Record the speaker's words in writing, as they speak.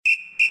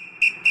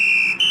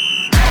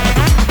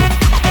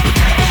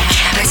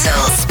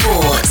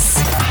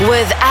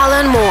with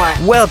Alan Moore.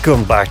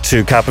 Welcome back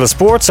to Capital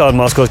Sports on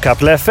Moscow's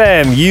Capital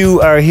FM.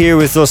 You are here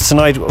with us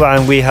tonight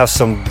and we have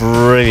some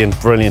brilliant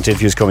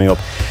interviews coming up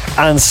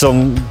and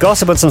some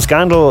gossip and some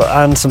scandal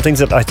and some things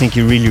that I think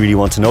you really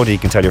want to know that you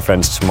can tell your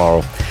friends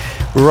tomorrow.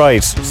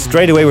 Right,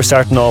 straight away we're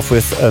starting off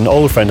with an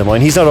old friend of mine.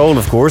 He's not old,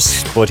 of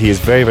course, but he is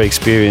very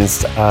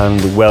experienced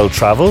and well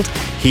travelled.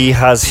 He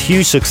has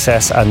huge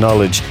success and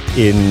knowledge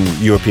in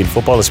European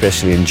football,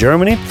 especially in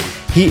Germany.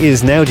 He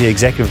is now the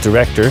executive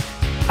director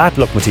at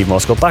Lokomotiv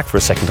Moscow, back for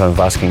a second time of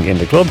asking in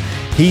the club.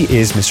 He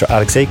is Mr.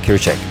 Alexei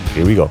Kirchek.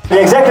 Here we go. The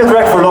executive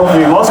director for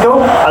Lokomotiv Moscow,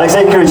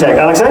 Alexei Kirchek.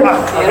 Alexei?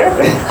 Here.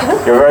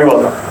 You're very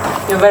welcome.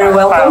 You're very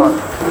welcome.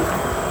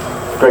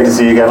 Great to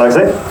see you again,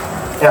 Alexei.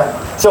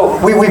 Yeah. So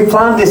we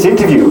planned this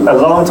interview a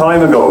long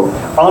time ago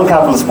on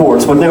Capital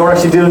Sports, but now we're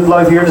actually doing it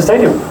live here in the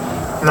stadium.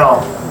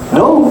 No?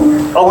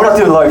 Oh, we're not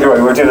doing it live, you're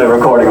right. We're doing a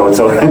recording of it,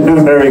 so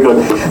very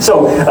good.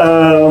 So,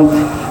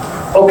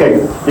 okay,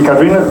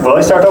 Katerina, will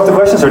I start off the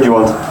questions or do you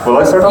want? Will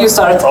I start off? You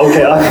start.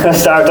 Okay, I'll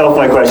start off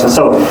my questions.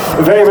 So,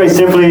 very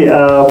simply,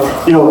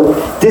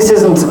 this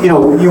isn't,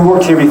 you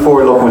worked here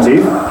before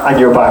Lokomotiv and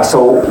you're back,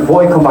 so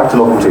why come back to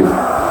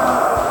Lokomotiv?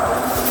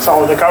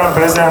 So the current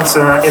president,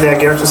 Ilya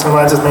Gertus,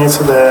 invited me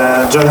to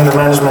join the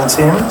management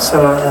team.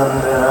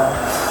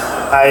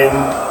 I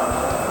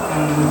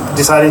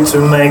decided to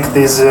make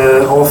this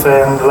offer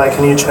and like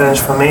a new challenge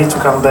for me to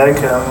come back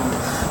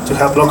and to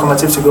help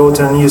Lokomotiv to go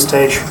to a new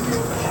stage.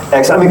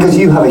 Excellent. I mean, because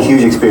you have a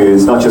huge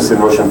experience, not just in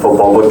Russian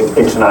football, but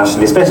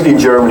internationally, especially in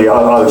Germany.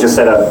 I'll just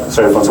say that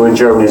straight up. So in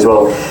Germany as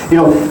well.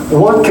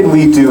 What can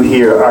we do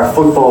here? Our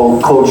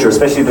football culture,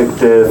 especially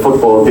the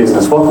football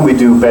business. What can we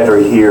do better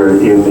here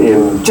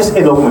in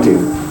Lokomotiv?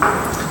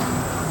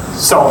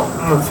 So,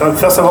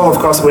 first of all, of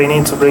course, we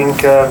need to bring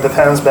the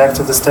fans back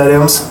to the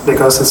stadiums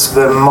because it's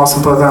the most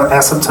important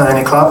asset to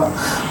any club.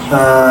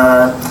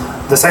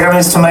 The second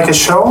is to make a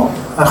show.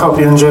 I hope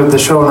you enjoyed the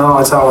show now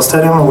at our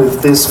stadium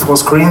with these 4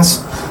 screens.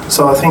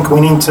 So I think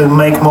we need to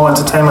make more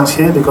entertainment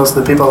here because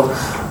the people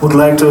would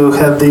like to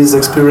have this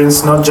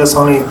experience not just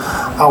only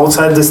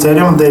outside the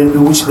stadium,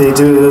 which they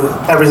do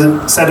every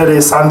Saturday,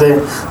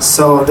 Sunday.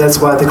 So that's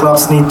why the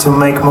clubs need to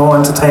make more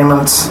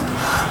entertainment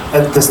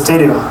at the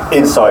stadium.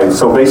 Inside,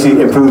 so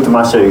basically improve the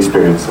matchday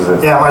experience, is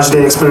it? Yeah,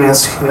 matchday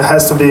experience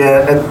has to be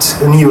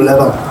at a new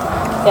level.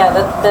 Yeah,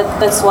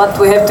 that's what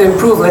we have to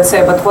improve, let's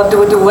say, but what do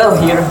we do well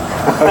here,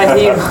 right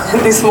here,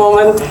 at this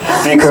moment?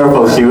 Be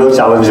careful, she will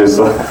challenge you.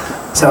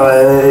 So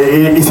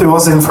if it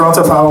was in front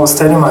of our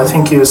stadium, I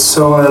think you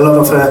saw a lot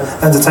of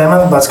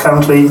entertainment, but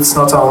currently it's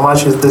not our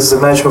match, this is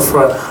a match of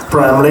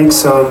Prime League,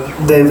 so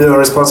they are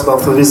responsible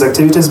for these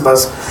activities, but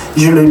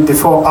usually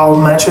before our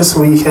matches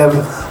we have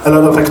a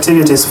lot of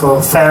activities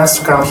for fans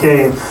to come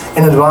here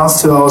in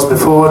advance, 2 hours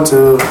before,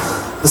 to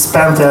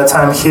spend their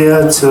time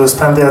here, to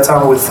spend their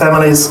time with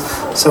families.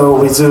 So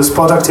we do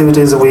sport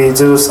activities, we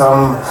do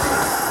some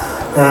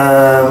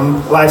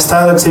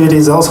lifestyle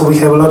activities. Also we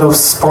have a lot of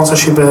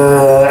sponsorship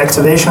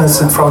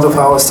activations in front of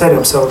our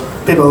stadium, so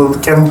people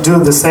can do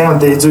the same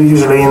they do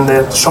usually in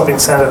the shopping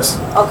centers.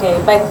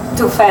 Okay, back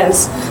to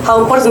fans. How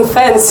important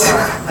fans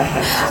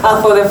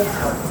are for the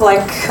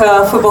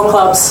football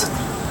clubs?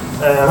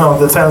 No,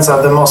 the fans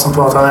are the most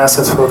important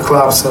asset for the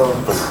club, so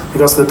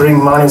because they bring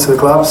money to the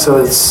club, so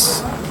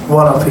it's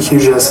one of the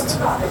huge assets.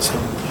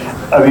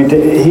 I mean,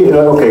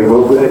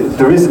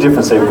 there is a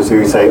difference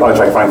between, say,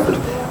 Eintracht Frankfurt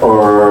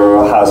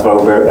or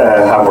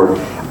Hamburg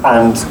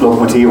and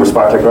Lokomotiv or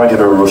Spartak or any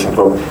other Russian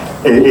club.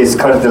 Is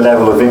kind of the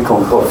level of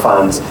income of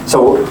fans.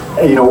 So,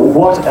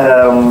 what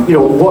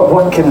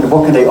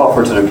can they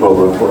offer to the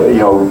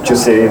club?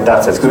 Just in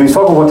that sense, because we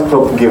talk about what the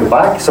club can give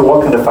back. So,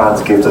 what can the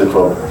fans give to the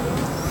club?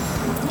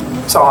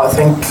 So I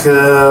think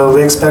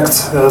we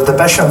expect the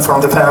passion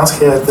from the fans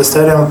here at the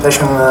stadium,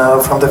 passion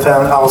from the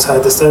fan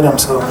outside the stadium.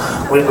 So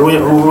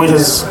which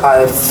is,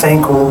 I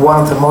think,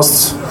 one of the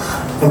most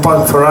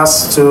important for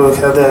us to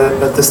have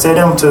at the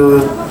stadium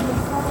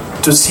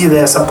to see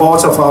the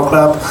support of our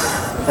club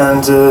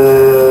and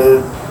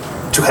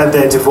to have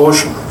their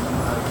devotion.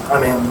 I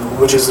mean,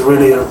 which is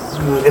really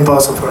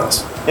important for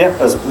us. Yeah,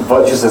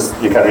 just as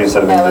you can really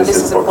said. This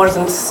is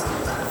important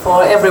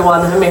for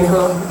everyone. I mean,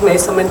 who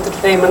makes some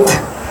entertainment.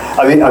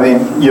 I mean,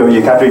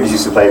 Katerina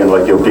used to play in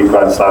big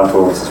Grand Slam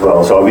tournaments as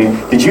well. So I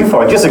mean, did you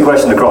find, just a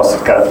question across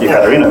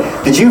Katerina,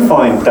 did you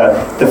find that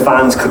the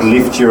fans could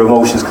lift your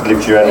emotions, could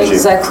lift your energy?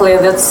 Exactly.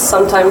 That's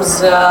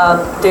sometimes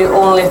the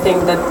only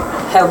thing that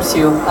helps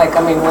you.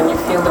 When you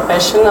feel the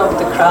passion of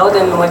the crowd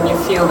and when you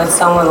feel that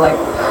someone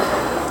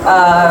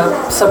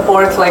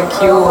support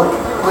you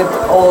with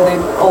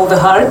all the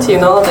heart,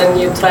 then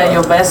you try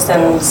your best,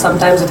 and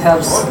sometimes it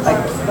helps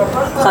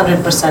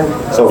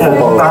 100%. So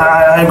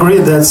I agree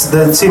that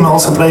the team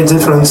also play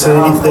different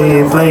if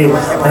they play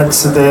at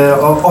the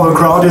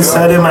overcrowded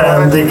stadium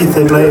and if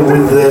they play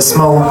with the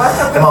small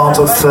amount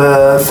of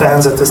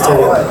fans at the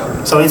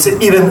stadium. So it's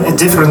even a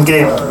different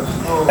game.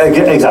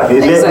 Exactly.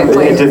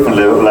 A different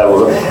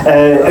level.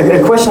 A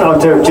question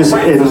out there, just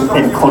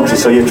in country.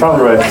 So you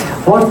travel around.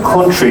 What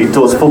country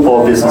does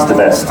football business the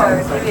best?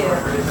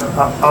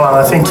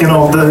 Alan, I think you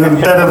know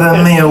better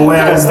than me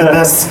where is the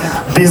best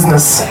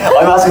business.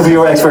 I'm asking for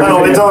your expert.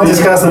 No, we don't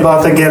discuss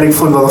about the Gaelic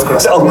football, of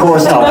course. Of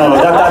course not.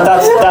 No,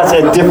 that's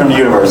a different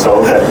universe.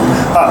 So okay.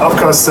 Of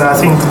course, I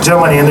think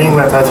Germany and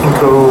England, I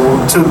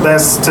think two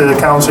best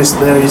countries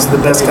there is the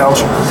best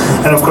culture,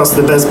 and of course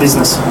the best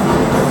business.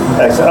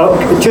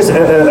 Excellent. Just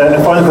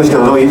a final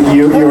question. I know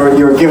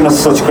you're giving us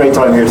such great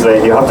time here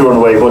today. You have to run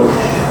away, but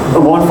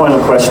one final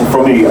question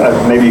from me.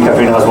 Maybe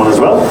Katerina has one as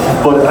well.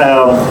 But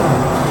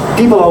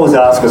people always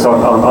ask us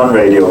on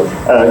radio,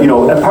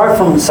 apart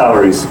from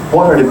salaries,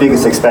 what are the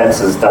biggest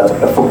expenses that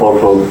a football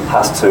club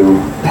has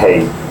to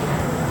pay?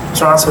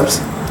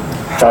 Transfers.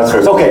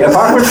 Okay,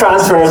 apart from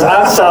transfers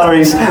and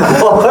salaries,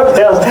 what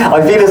else?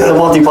 I feel this is a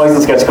Monty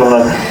Python sketch going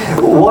on.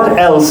 What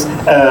else?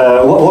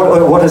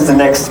 What is the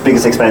next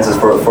biggest expenses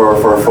for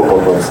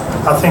football clubs?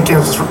 I think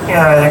it's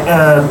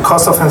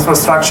cost of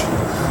infrastructure.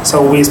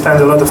 So we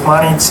spend a lot of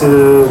money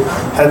to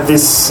have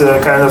this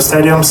kind of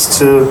stadiums,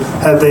 to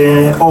have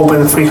them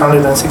open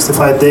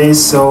 365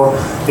 days. So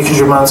a huge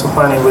amount of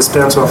money we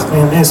spend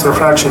in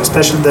infrastructure,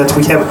 especially that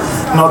we have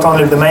not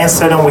only the main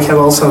stadium, we have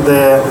also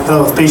a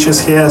lot of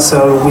pitches here.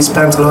 So we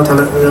spend a lot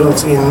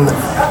in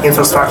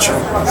infrastructure.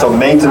 So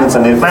maintenance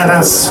and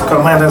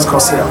infrastructure. Maintenance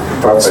costs,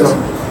 yeah. Perfect. So,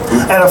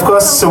 and of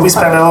course, so we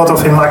spend a lot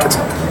in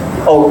marketing.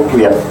 Oh,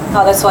 yeah.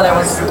 Oh, that's what I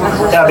was.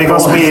 Yeah,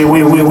 because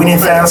we need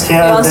fans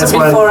here. That's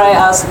before I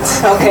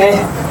asked. Okay.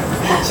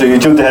 So you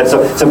jumped ahead.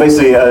 So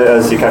basically,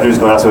 as Katerina was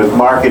going to ask,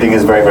 marketing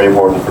is very, very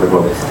important for the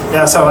club.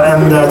 Yeah. So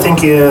and I think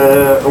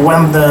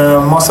when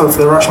most of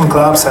the Russian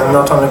clubs, and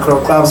not only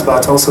clubs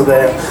but also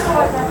the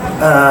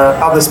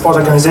other sport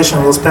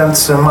organizations will spend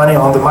money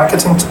on the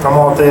marketing to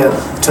promote the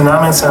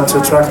tournaments and to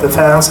attract the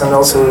fans, and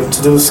also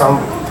to do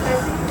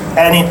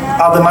any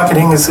other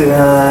marketing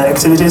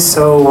activities,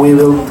 so we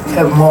will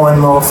have more and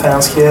more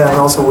fans here, and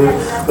also we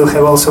will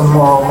have also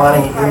more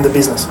money in the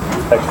business.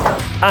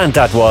 And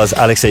that was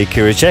Alexei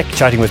Kiricek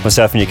chatting with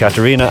myself and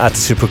Katerina at the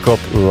Super Cup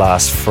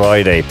last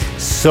Friday.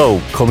 So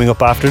coming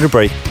up after the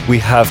break, we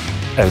have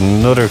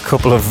another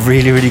couple of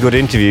really, really good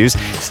interviews,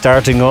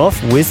 starting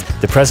off with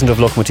the president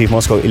of Lokomotiv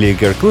Moscow, Ilya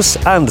Gerkus,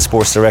 and the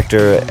sports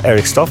director,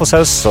 Eric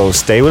Stoffelshaus. So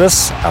stay with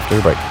us after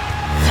the break.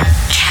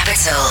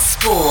 Capital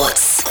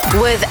Sports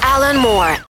with Alan Moore.